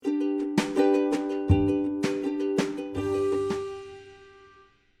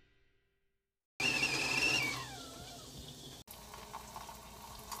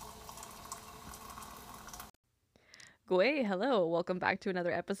Gway, hello. Welcome back to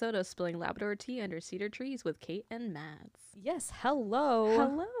another episode of Spilling Labrador Tea Under Cedar Trees with Kate and Mads. Yes, hello.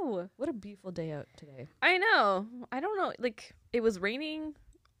 Hello. What a beautiful day out today. I know. I don't know. Like, it was raining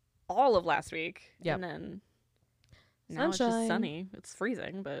all of last week. Yep. And then now it's just sunny. It's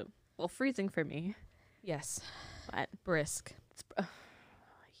freezing, but, well, freezing for me. Yes. But brisk. It's, I don't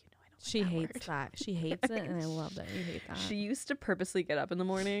She like that hates word. that. She hates it, and I love that you hate that. She used to purposely get up in the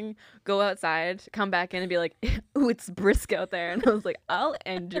morning, go outside, come back in and be like, ooh, it's brisk out there. And I was like, I'll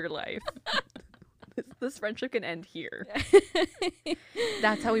end your life. This friendship can end here.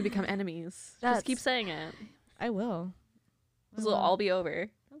 That's how we become enemies. Just keep saying it. I will. This will all be over.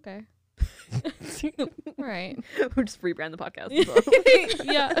 Okay. All right. We'll just rebrand the podcast.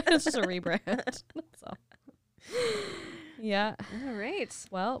 Yeah, it's just a rebrand. That's all. Yeah. All right.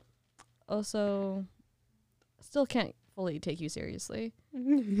 Well, also, still can't fully take you seriously.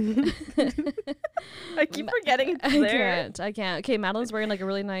 I keep forgetting it's there. I can't. Okay, Madeline's wearing like a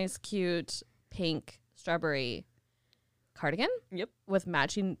really nice, cute, pink strawberry cardigan. Yep. With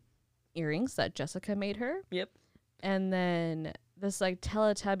matching earrings that Jessica made her. Yep. And then this like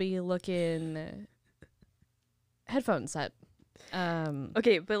Teletubby looking headphone set.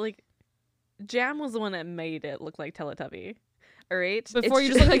 Okay, but like Jam was the one that made it look like Teletubby. All right. Before you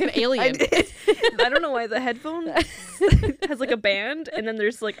just look like an alien. I don't know why the headphone has like a band and then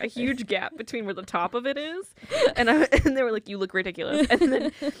there's like a huge gap between where the top of it is. And they were like, you look ridiculous. And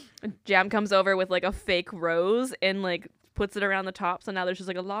then Jam comes over with like a fake rose and like puts it around the top. So now there's just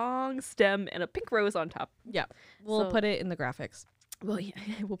like a long stem and a pink rose on top. Yeah. We'll put it in the graphics. Well, yeah,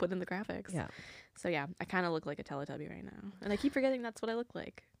 we'll put in the graphics. Yeah. So yeah, I kind of look like a Teletubby right now. And I keep forgetting that's what I look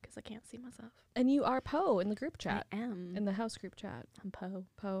like because I can't see myself. And you are Poe in the group chat. I am. In the house group chat. I'm Poe.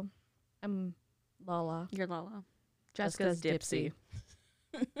 Poe. I'm Lala. You're Lala. Jessica's Dipsy.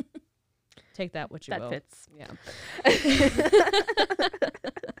 Take that what you will. That fits. Yeah.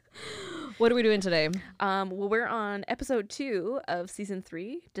 What are we doing today? Well, we're on episode 2 of season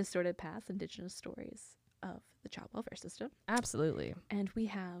 3, Distorted Past, Indigenous Stories of the Child Welfare System. Absolutely. And we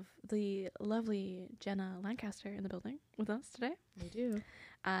have the lovely Jenna Lancaster in the building with us today. We do.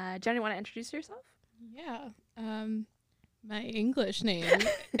 Jenna, you want to introduce yourself? Yeah. My English name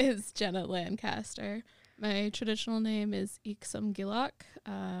is Jenna Lancaster. My traditional name is Iksum Gilak.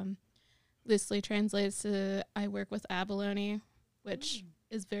 Loosely translates to I work with abalone, which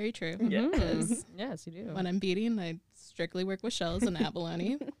is very true. Yeah. Because Yes, you do. when I'm beading, I strictly work with shells and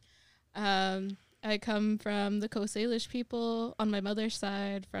abalone. I come from the Coast Salish people on my mother's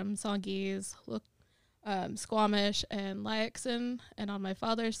side, from Songhees, Squamish, and Lyakson. And on my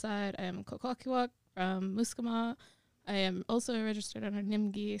father's side, I am Kokwakiwak from Muskama. I am also registered under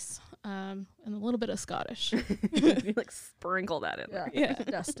Nimgeese, and a little bit of Scottish. You like sprinkle that in there. Yeah.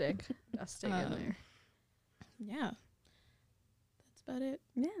 Dusting in there. Yeah. That's about it.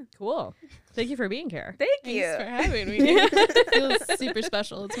 Yeah. Cool. Thank you for being here. Thank Thanks you. for having me. It feels super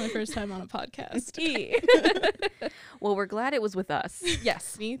special. It's my first time on a podcast. Well, we're glad it was with us.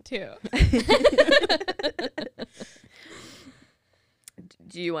 Yes. Me too.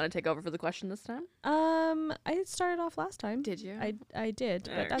 Do you want to take over for the question this time? I started off last time. Did you? I did,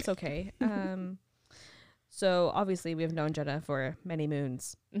 but Alright. that's okay. So obviously we've known Jenna for many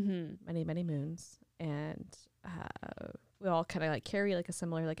moons, many moons, and we all kind of like carry like a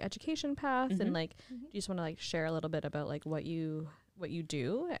similar like education path, and like, do you just want to like share a little bit about like what you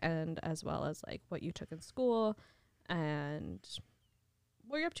do, and as well as like what you took in school, and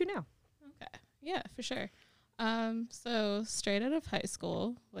what you're up to now? Okay. Yeah, for sure. So straight out of high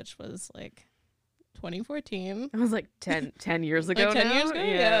school, which was like 2014. I was like 10 years ago. Like 10 now? years ago?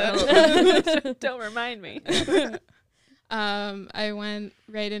 Yeah. Don't remind me. I went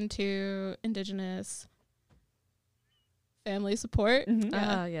right into Indigenous family support.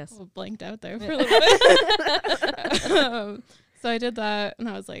 Yes. Well, blanked out there for a little bit. So I did that when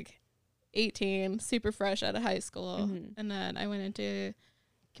I was like 18, super fresh out of high school. And then I went into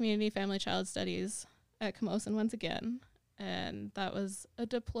community family child studies at Camosun once again. And that was a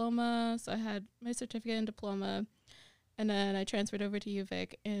diploma. So I had my certificate and diploma. And then I transferred over to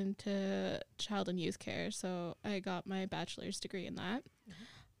UVic into child and youth care. So I got my bachelor's degree in that.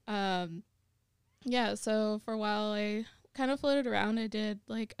 Yeah, so for a while I kind of floated around. I did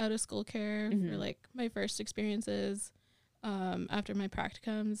like out of school care for like my first experiences after my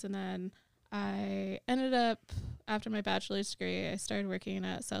practicums. And then I ended up, after my bachelor's degree, I started working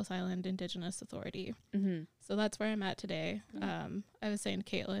at South Island Indigenous Authority. So that's where I'm at today. I was saying to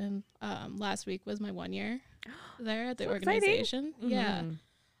Caitlin, last week was my 1 year there at the organization. Yeah.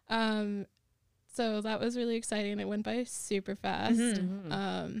 So that was really exciting. It went by super fast.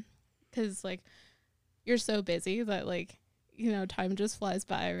 Because like you're so busy that like, you know, time just flies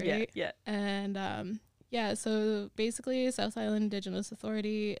by, right? Yeah. And yeah, so basically South Island Indigenous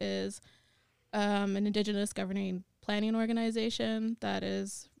Authority is an Indigenous governing planning organization that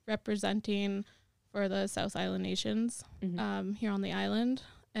is representing for the South Island nations here on the island.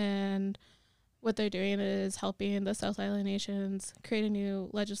 And what they're doing is helping the South Island nations create a new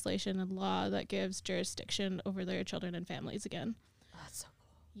legislation and law that gives jurisdiction over their children and families again. That's so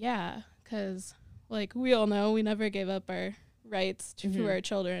cool. Yeah, because like we all know, we never gave up our rights to our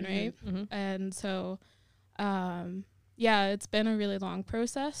children, right? And so, yeah, it's been a really long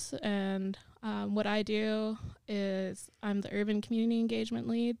process. And what I do is I'm the urban community engagement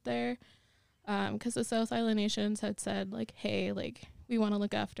lead there, because the South Island nations had said, like, hey, like, we want to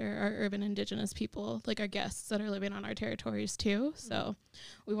look after our urban Indigenous people, like our guests that are living on our territories too. So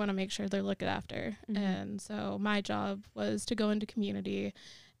we want to make sure they're looked after. And so my job was to go into community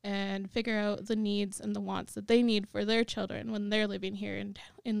and figure out the needs and the wants that they need for their children when they're living here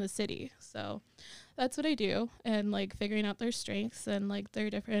in the city. So that's what I do. And like figuring out their strengths and like their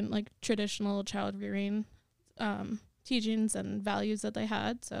different like traditional child rearing teachings and values that they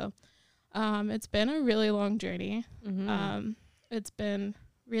had. So it's been a really long journey. It's been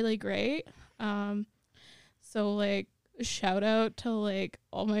really great. So like shout out to like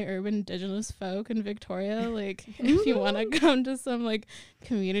all my urban Indigenous folk in Victoria. Like if you want to come to some like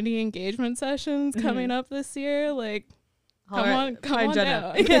community engagement sessions coming up this year, like come on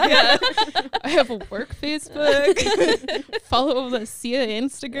down. Yeah. I have a work Facebook. Follow the Sia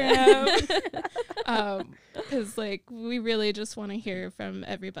Instagram. Because like we really just want to hear from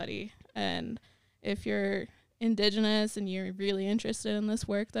everybody. And if you're Indigenous and you're really interested in this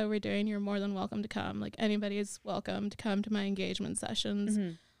work that we're doing, you're more than welcome to come. Like anybody is welcome to come to my engagement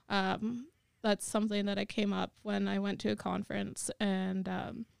sessions. That's something that I came up when I went to a conference, and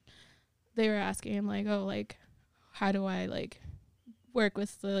they were asking like, oh, like how do I like work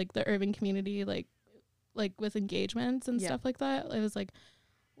with the urban community, like with engagements and stuff like that. I was like,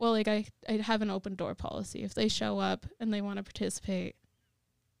 well, like I have an open door policy. If they show up and they want to participate,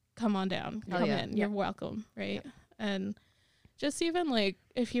 come on down, come in, you're welcome, right? And just even like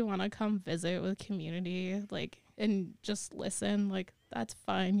if you want to come visit with community, like, and just listen, like that's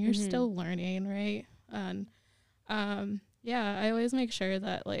fine, you're still learning, right? And yeah, I always make sure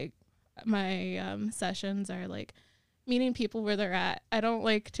that like my sessions are like meeting people where they're at. I don't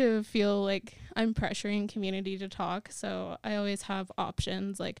like to feel like I'm pressuring community to talk, so I always have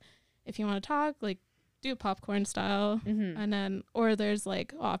options. Like if you want to talk, like do popcorn style, and then or there's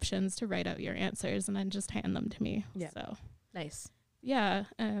like options to write out your answers and then just hand them to me. So Nice. yeah,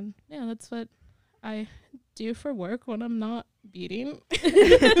 and yeah, that's what I do for work when I'm not beating.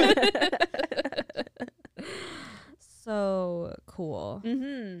 So cool.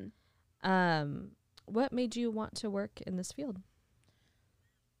 What made you want to work in this field?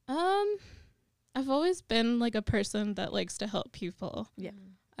 I've always been like a person that likes to help people.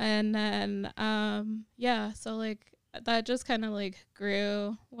 And then yeah, so like that just kind of like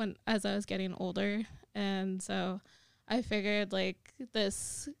grew as I was getting older. And so I figured like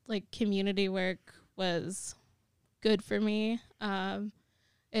this like community work was good for me.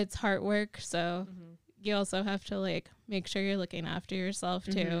 It's hard work, so you also have to like make sure you're looking after yourself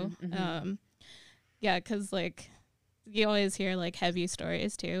too. Yeah, because like you always hear like heavy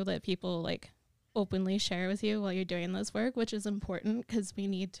stories too that people like openly share with you while you're doing this work, which is important because we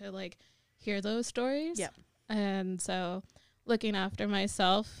need to like hear those stories. And so looking after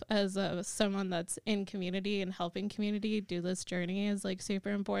myself as someone that's in community and helping community do this journey is like super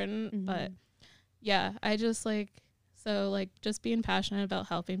important. But yeah, I just like, so like just being passionate about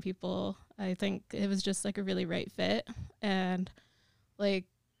helping people, I think it was just like a really right fit. And like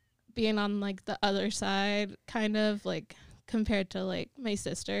being on like the other side kind of like compared to like my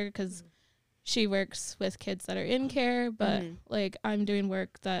sister, because she works with kids that are in care, but like I'm doing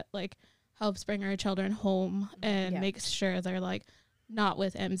work that like helps bring our children home and makes sure they're like not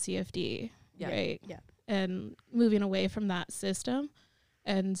with MCFD, right? And moving away from that system.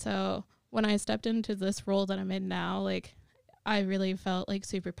 And so when I stepped into this role that I'm in now, like I really felt like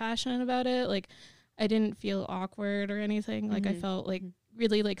super passionate about it. Like I didn't feel awkward or anything. Like I felt like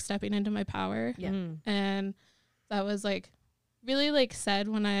really like stepping into my power. And that was like really like said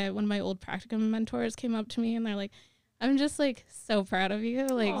when my old practicum mentors came up to me and they're like, I'm just like so proud of you.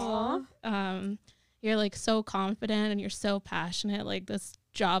 Like, you're like so confident and you're so passionate. Like this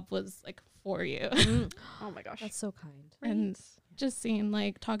job was like for you. Oh my gosh. That's so kind. And just seeing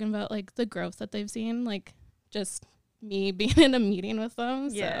like talking about like the growth that they've seen, like just me being in a meeting with them.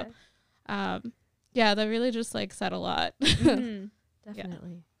 So, yeah, that really just like said a lot.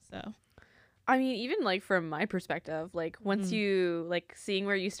 Definitely. So I mean, even like from my perspective, like once you like seeing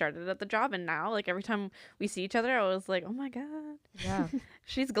where you started at the job and now, like every time we see each other, I was like, oh my God, Yeah.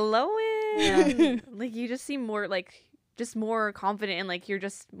 she's glowing. Yeah. Like you just seem more like just more confident and like you're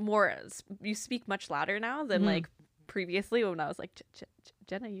just more, you speak much louder now than like previously when I was like,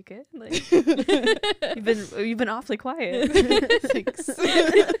 Jenna, you good? Like you've been awfully quiet. Thanks.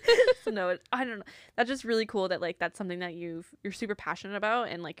 So no, I don't know. That's just really cool that like that's something that you're super passionate about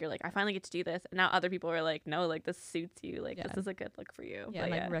and like you're like I finally get to do this and now other people are like no, like this suits you, like this is a good look for you. Yeah,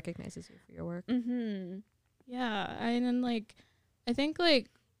 But and, like recognizes you for your work. Yeah, and then like I think like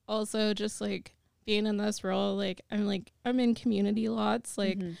also just like being in this role, like I'm in community lots,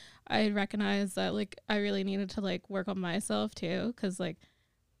 like I recognize that like I really needed to like work on myself too, because like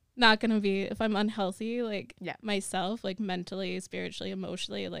not gonna be, if I'm unhealthy like myself, like mentally, spiritually,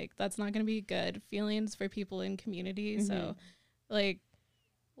 emotionally, like that's not gonna be good feelings for people in community. So like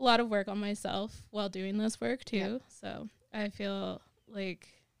a lot of work on myself while doing this work too. So I feel like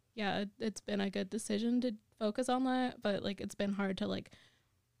it's been a good decision to focus on that, but like it's been hard to like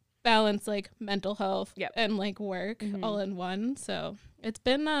balance like mental health and like work all in one. So it's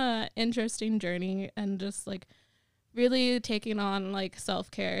been a interesting journey and just like really taking on like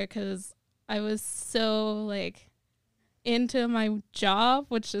self-care, because I was so like into my job,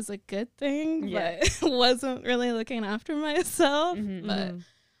 which is a good thing, but wasn't really looking after myself. But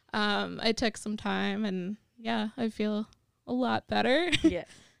I took some time and I feel a lot better.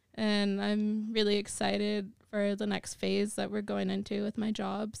 And I'm really excited for the next phase that we're going into with my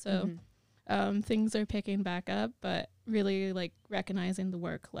job. So things are picking back up, but really like recognizing the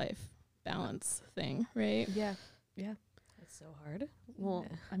work-life balance thing, right? Yeah. That's so hard. Well,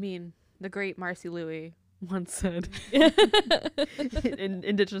 I mean, the great Marcy Louie once said in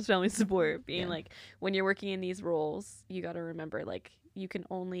Indigenous family support, being like, when you're working in these roles, you got to remember like you can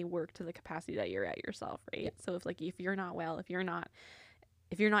only work to the capacity that you're at yourself, right? So if you're not well, if you're not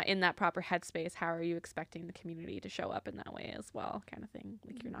in that proper headspace, how are you expecting the community to show up in that way as well, kind of thing?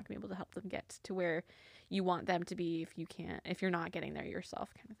 Like you're not gonna be able to help them get to where you want them to be if you're not getting there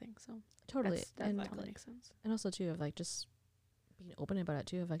yourself, kind of thing. So totally, that totally makes sense. And also too of like just being open about it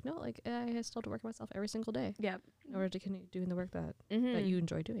too, of like no, like I still have to work on myself every single day. Yeah. In order to continue doing the work that that you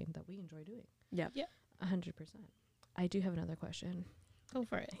enjoy doing, that we enjoy doing. Yeah. 100%. I do have another question. Go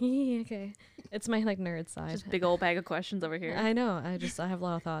for it. Okay. It's my like nerd side. Just big old bag of questions over here. I know. I have a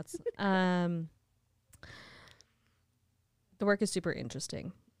lot of thoughts. The work is super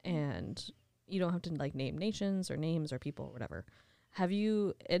interesting, and you don't have to like name nations or names or people or whatever. Have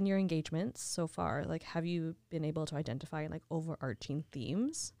you, in your engagements so far, like have you been able to identify like overarching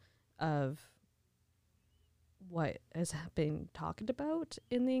themes of what has been talked about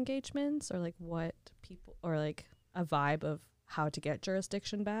in the engagements, or like what people, or like a vibe of how to get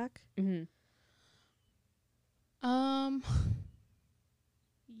jurisdiction back?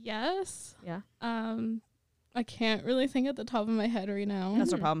 Yes. Yeah. I can't really think at the top of my head right now.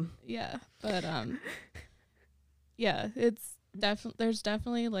 That's no problem. Yeah, but it's there's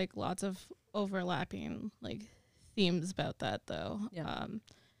definitely like lots of overlapping like themes about that though. Yeah.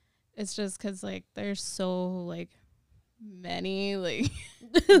 It's just because like there's so like many like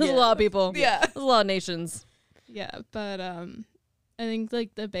There's a lot of people. Yeah. There's a lot of nations. Yeah, but I think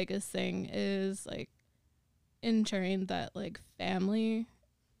like the biggest thing is like ensuring that like family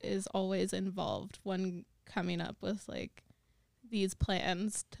is always involved when coming up with like these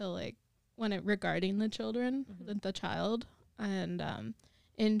plans to like when it regarding the children, the child, and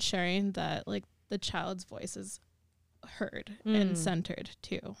ensuring that like the child's voice is heard and centered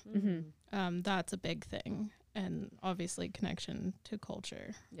too. That's a big thing, and obviously connection to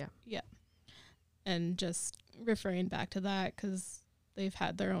culture. Yeah. And just referring back to that, because they've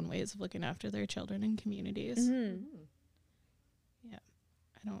had their own ways of looking after their children and communities. Yeah.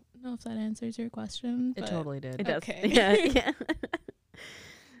 I don't know if that answers your question. It totally did. It does. Okay. Yeah.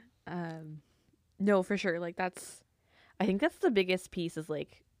 No, for sure. Like I think that's the biggest piece, is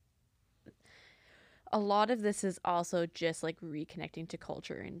like a lot of this is also just like reconnecting to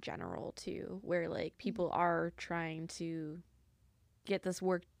culture in general too, where like people are trying to get this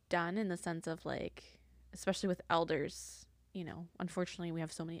work done in the sense of like, especially with elders, you know, unfortunately we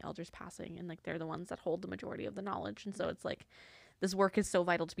have so many elders passing, and like they're the ones that hold the majority of the knowledge, and so it's like this work is so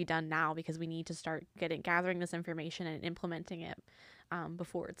vital to be done now, because we need to start gathering this information and implementing it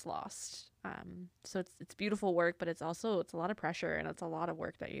before it's lost. So it's beautiful work, but it's a lot of pressure, and it's a lot of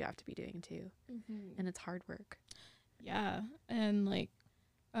work that you have to be doing too. And it's hard work. Yeah. And like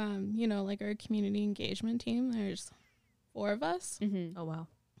you know, like our community engagement team, there's 4 of us. Oh wow.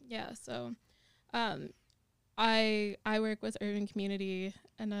 Yeah, so I work with urban community,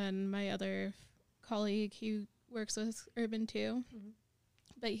 and then my other colleague, he works with urban too,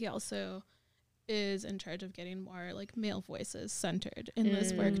 but he also is in charge of getting more like male voices centered in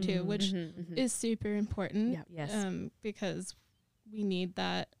this work too, which is super important. Yeah. Yes. Because we need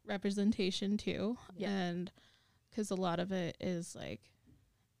that representation too. Yeah. And because a lot of it is like,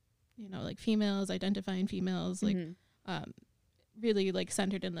 you know, like females, identifying females, like really like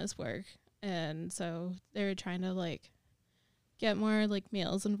centered in this work. And so they're trying to like get more like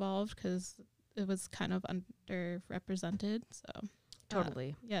males involved because it was kind of underrepresented. So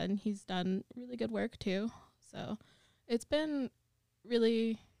Totally. yeah, and he's done really good work too. So it's been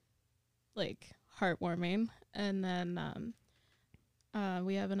really like heartwarming. And then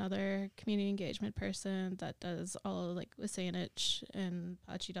we have another community engagement person that does all of, like Wasanich and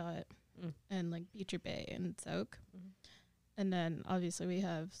Pachidot and like Beecher Bay and Sauk. And then obviously we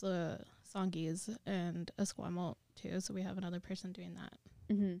have the Songhees and Esquimalt too. So we have another person doing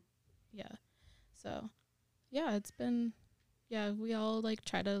that. Yeah. So yeah, it's been, yeah, we all like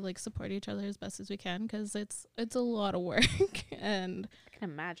try to like support each other as best as we can because it's a lot of work and I can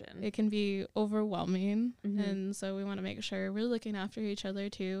imagine. it can be overwhelming. And so we want to make sure we're looking after each other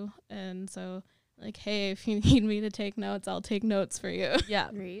too. And so like, hey, if you need me to take notes, I'll take notes for you. Yeah.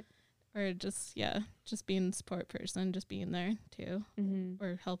 Right. Or just being a support person, just being there too,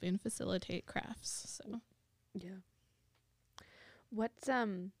 or helping facilitate crafts. So yeah. What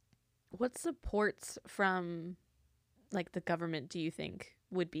supports from like the government do you think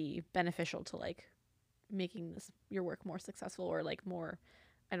would be beneficial to like making your work more successful or like more,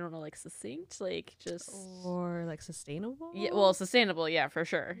 I don't know, like succinct, like just Or like sustainable? yeah, well, sustainable, yeah, for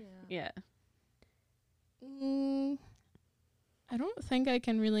sure. Yeah. I don't think I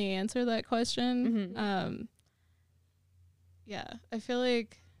can really answer that question. Yeah, I feel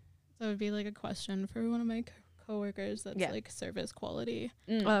like that would be like a question for one of my coworkers that's like service quality.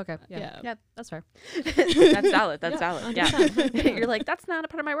 Oh, okay. Yeah. Yeah, That's fair. that's valid. That's valid. Yeah. 100%. You're like, that's not a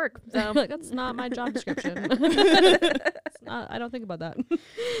part of my work. So Like, that's not my job description. It's not, I don't think about that.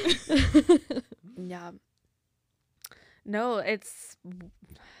 yeah. No, it's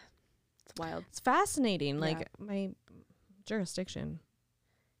wild. It's fascinating. Yeah. Like, my jurisdiction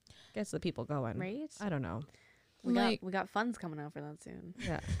gets the people going. Right? I don't know. Like- we got funds coming out for that soon.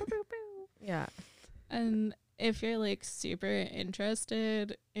 Yeah. Yeah. And if you're like super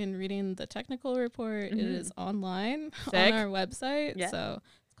interested in reading the technical report, it is online Sick. on our website. Yeah. So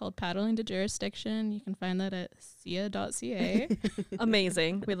it's called Paddling to Jurisdiction. You can find that at sia.ca.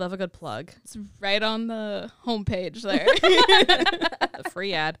 Amazing. We love a good plug. It's right on the homepage there. A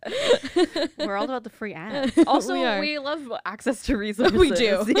free ad. We're all about the free ads. Also, We are. we love access to resources. We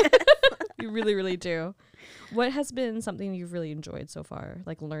do. Yeah. You really, really do. What has been something you've really enjoyed so far?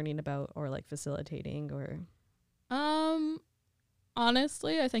 Like learning about or like facilitating or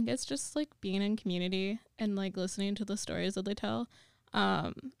Honestly, I think it's just like being in community and like listening to the stories that they tell.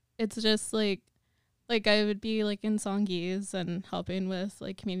 It's just like I would be like in Songhees and helping with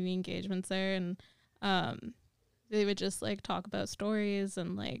like community engagements there, and they would just like talk about stories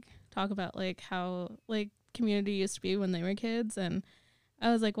and like talk about like how like community used to be when they were kids. And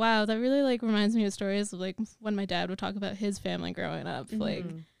I was like, wow, that really like reminds me of stories of like when my dad would talk about his family growing up, like,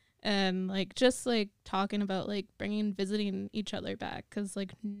 and like just like talking about like visiting each other back, because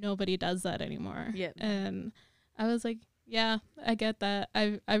like nobody does that anymore. Yeah. And I was like, yeah, I get that.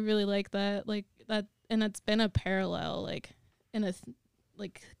 I really like that, like that, and it's been a parallel like in a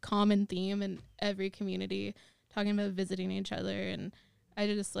like common theme in every community, talking about visiting each other, and I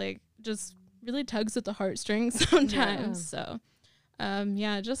just really tugs at the heartstrings sometimes. So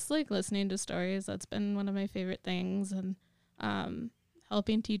yeah, just like listening to stories, that's been one of my favorite things. And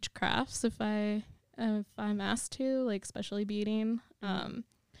helping teach crafts if I'm asked to, like especially beading.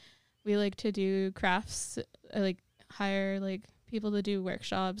 We like to do crafts, like hire like people to do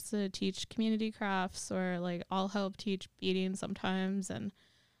workshops to teach community crafts, or like I'll help teach beading sometimes, and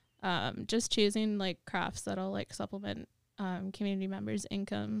just choosing like crafts that'll like supplement community members'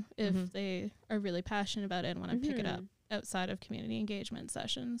 income if they are really passionate about it and want to pick it up outside of community engagement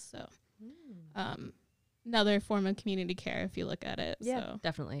sessions. So another form of community care if you look at it. yeah, So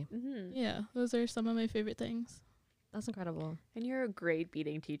definitely. yeah, those are some of my favorite things. That's incredible. And you're a great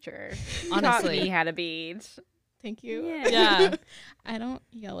beading teacher. Honestly. Taught me how to bead. Thank you. Yeah. I don't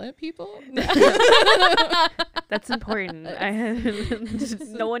yell at people. That's important.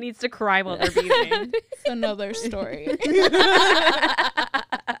 No one needs to cry while they're beading. It's another story.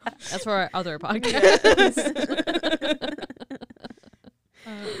 That's for our other podcast.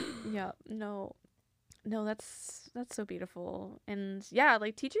 Yeah, no, that's so beautiful. And yeah,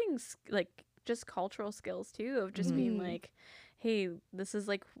 like teaching like just cultural skills too, of just being like, hey, this is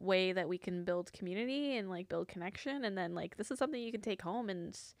like way that we can build community and like build connection, and then like this is something you can take home,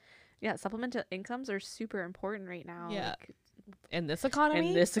 and yeah, supplemental incomes are super important right now. Yeah. Like, In this economy?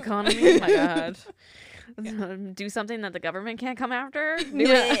 in this economy, oh my god. Do something that the government can't come after. Do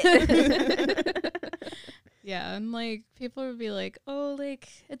it. Yeah, and like people would be like, "Oh, like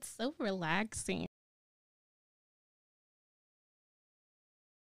it's so relaxing."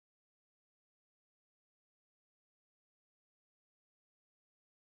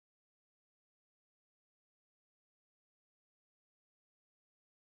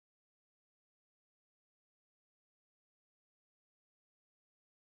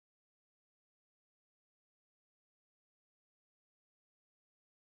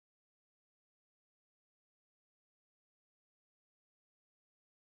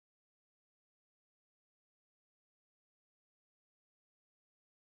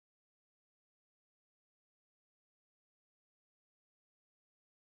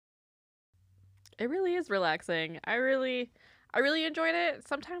 It really is relaxing. I really enjoyed it.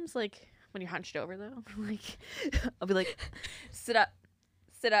 Sometimes, like when you're hunched over, though, like I'll be like, sit up,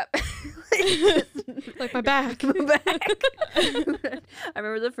 Like my back. my back. I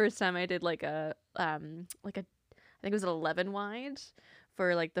remember the first time I did like a I think it was an 11 wide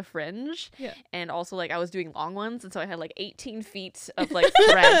for like the fringe, Yeah. and also like I was doing long ones, and so I had like 18 feet of like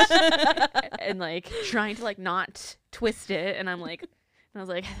thread and like trying to like not twist it, and I'm like. And I was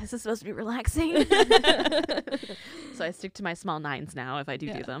like, this is supposed to be relaxing. So I stick to my small 9s now if I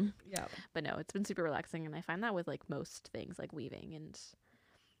do them. Yeah. But no, it's been super relaxing. And I find that with like most things like weaving and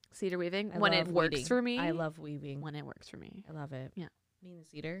cedar weaving I when it love works weaving. for me. I love weaving. when it works for me. I love it. Yeah. Me and the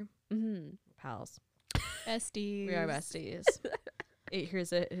cedar, Mm-hmm. pals. Besties. We are besties. It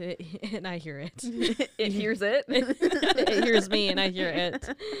hears it, and I hear it. It hears it. It hears me, and I hear it.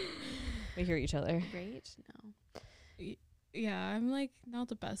 We hear each other. Great. No. Yeah, I'm like not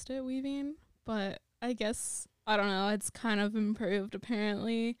the best at weaving, but I guess I don't know. It's kind of improved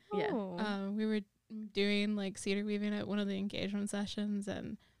apparently. Yeah. Oh. We were doing like cedar weaving at one of the engagement sessions,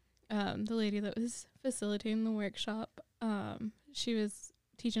 and the lady that was facilitating the workshop, she was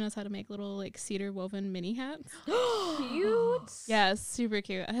teaching us how to make little like cedar woven mini hats. Cute. Yeah, it's super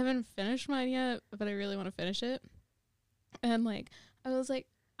cute. I haven't finished mine yet, but I really want to finish it. And like I was like,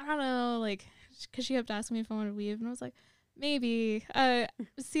 I don't know, like because she kept asking me if I wanted to weave, and I was like, maybe.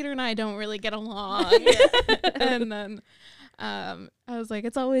 Cedar and I don't really get along. And then I was like,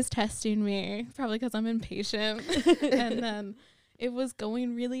 it's always testing me, probably because I'm impatient. And then it was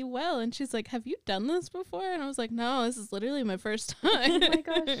going really well. And she's like, have you done this before? And I was like, no, this is literally my first time. Oh my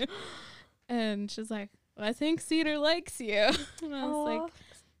gosh. And she's like, well, I think Cedar likes you. And I was like,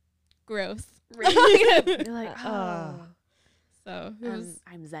 gross. You're like, Oh. So it was,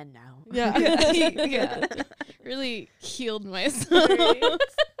 I'm zen now. Yeah. yeah, really healed myself.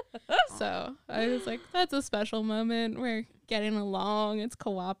 So I was like, that's a special moment. We're getting along. It's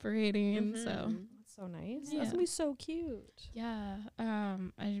cooperating. So Mhm. That's so nice. Yeah. That's gonna be so cute. yeah,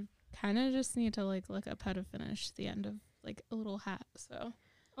 I kind of just need to like look up how to finish the end of like a little hat. So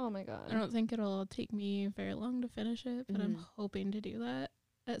Oh my god. I don't think it'll take me very long to finish it, but I'm Mhm. hoping to do that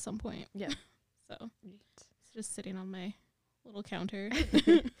at some point. Yeah. So it's just sitting on my little counter.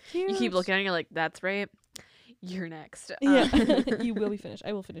 You keep looking at it, you're like, that's right. You're next. Yeah. You will be finished.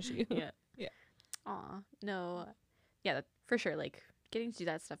 I will finish you. Yeah. Yeah. Aw. No. Yeah, for sure. Like, getting to do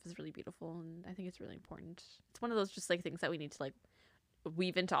that stuff is really beautiful, and I think it's really important. It's one of those just like things that we need to like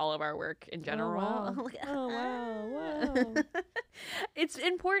weave into all of our work in general. wow. Oh, wow. Wow. It's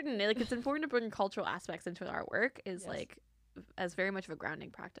important. Like, it's important to bring cultural aspects into our work is Yes. like as very much of a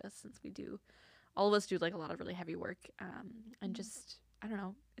grounding practice, since we do all of us do like a lot of really heavy work, and just I don't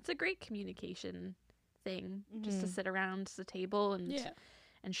know, it's a great communication thing just to Mhm. sit around the table and Yeah.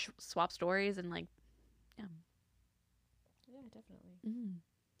 and swap stories and like Yeah, definitely. mm.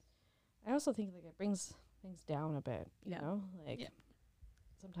 I also think like it brings things down a bit. You Yeah. know, like Yeah.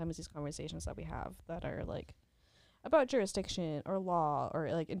 sometimes these conversations that we have that are like about jurisdiction or law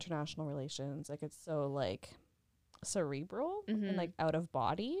or like international relations, like it's so like cerebral Mhm. and like out of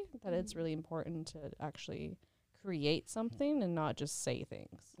body that it's really important to actually create something and not just say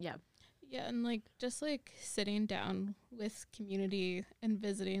things. Yeah. Yeah, and like just like sitting down with community and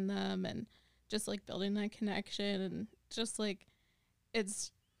visiting them and just like building that connection and just like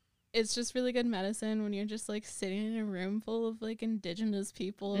it's just really good medicine when you're just like sitting in a room full of like indigenous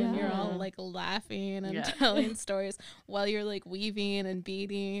people and you're all Yeah. like laughing and Yeah. telling stories while you're like weaving and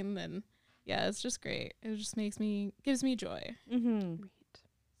beading, and yeah, it's just great. It just gives me joy. Mm-hmm. Great.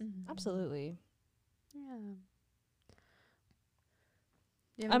 Mhm. Absolutely. Yeah.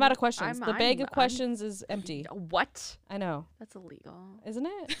 I'm out of questions. The bag of questions is empty. What? I know. That's illegal. Isn't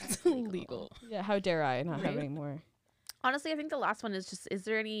it? It's illegal. Yeah, how dare I not have Right? any more? Honestly, I think the last one is just, is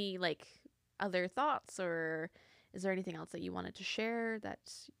there any like other thoughts, or is there anything else that you wanted to share that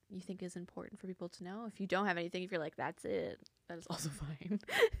you think is important for people to know? If you don't have anything, if you're like, that's it, that is also fine.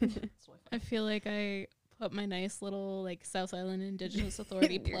 I feel like I put my nice little like South Island Indigenous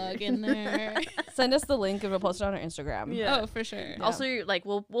Authority plug in there. Send us the link and we'll post it on our Instagram. Oh, for sure. Yeah. Also, like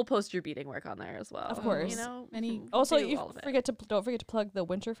we'll post your beading work on there as well. Of course. You know, Any- Also, do you all of it. don't forget to plug the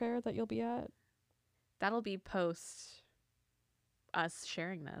winter fair that you'll be at. That'll be post us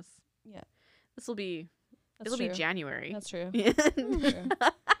sharing this. Yeah. This will be. That's It'll true. be January. That's true. Yeah. True.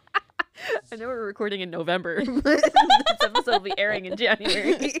 I know we're recording in November. This episode will be airing in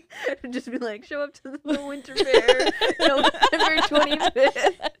January. Just be like, show up to the winter fair, November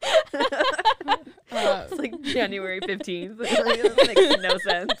 25th. It's like January 15th. That makes no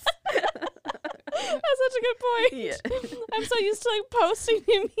sense. That's such a good point. Yeah. I'm so used to like posting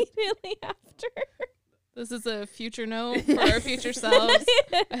immediately after. This is a future note for our future selves.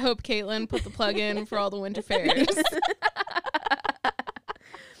 I hope Caitlin put the plug in for all the winter fairs.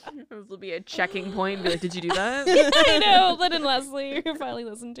 This will be a checking point. Be like, did you do that? I know. Lynn and Leslie, you finally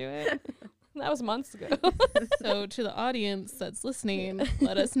listened to it. That was months ago. So to the audience that's listening,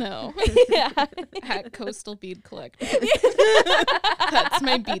 let us know. Yeah. At Coastal Bead Collector. That's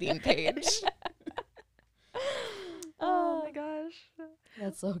my beading page. Oh my gosh.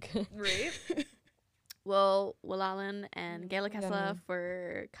 That's so good. Right. Well, Alan and Gayla Yeah. Kessler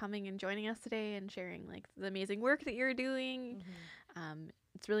for coming and joining us today and sharing like the amazing work that you're doing.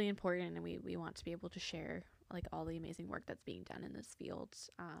 It's really important, and we want to be able to share like all the amazing work that's being done in this field,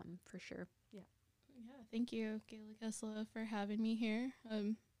 for sure. Yeah, thank you, Gayla Kessler, for having me here.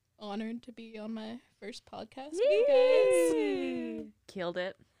 I'm honored to be on my first podcast with you guys. Killed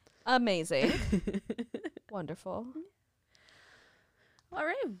it. Amazing. Wonderful. All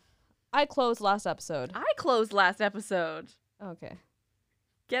right. I closed last episode. I closed last episode. Okay.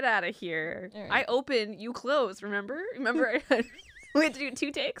 Get out of here. All right. I open, you close. Remember? We had to do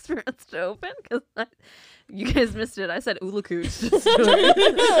 2 takes for us to open because you guys missed it. I said Ulakut.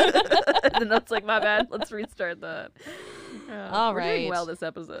 And then that's like, my bad. Let's restart that. All we're doing right. well this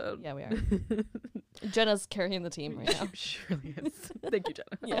episode. Yeah, we are. Jenna's carrying the team right now. She really is. Thank you,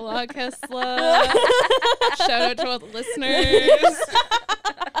 Jenna. Hola, Kessler. Shout out to all the listeners.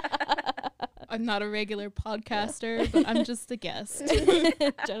 I'm not a regular podcaster, but I'm just a guest.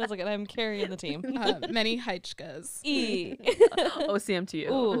 Jenna's like, I'm carrying the team. Many Heichkas. E. OCM to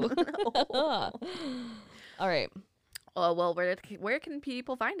you. Ooh. All right. Oh, well, where can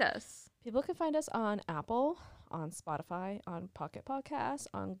people find us? People can find us on Apple, on Spotify, on Pocket Podcasts,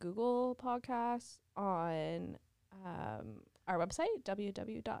 on Google Podcasts, on our website,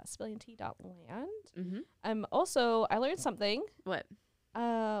 www.spillingtea.land. Mm-hmm. Also, I learned something. What?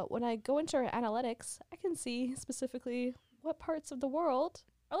 When I go into our analytics, I can see specifically what parts of the world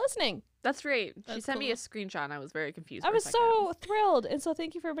are listening. That's right. She That's sent me cool. a screenshot and I was very confused. I for a was second. so thrilled. And so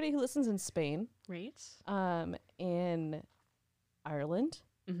thank you for everybody who listens in Spain, Right? in Ireland,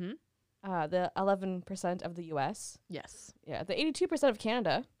 Mm-hmm. the 11% of the US, Yes. yeah, the 82% of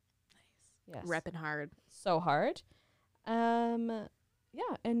Canada. Yes. Repping hard. So hard. Yeah,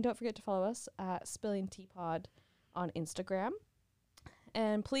 and don't forget to follow us at Spilling Tea Pod on Instagram.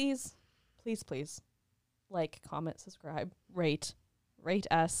 And please, please, please like, comment, subscribe, rate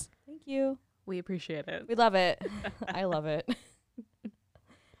us. Thank you. We appreciate it. We love it. I love it.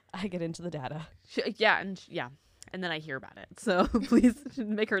 I get into the data. Yeah, and then I hear about it. So please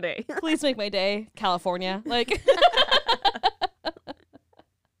make her day. Please make my day, California. Like.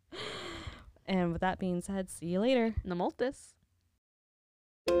 And with that being said, see you later. Namoltis.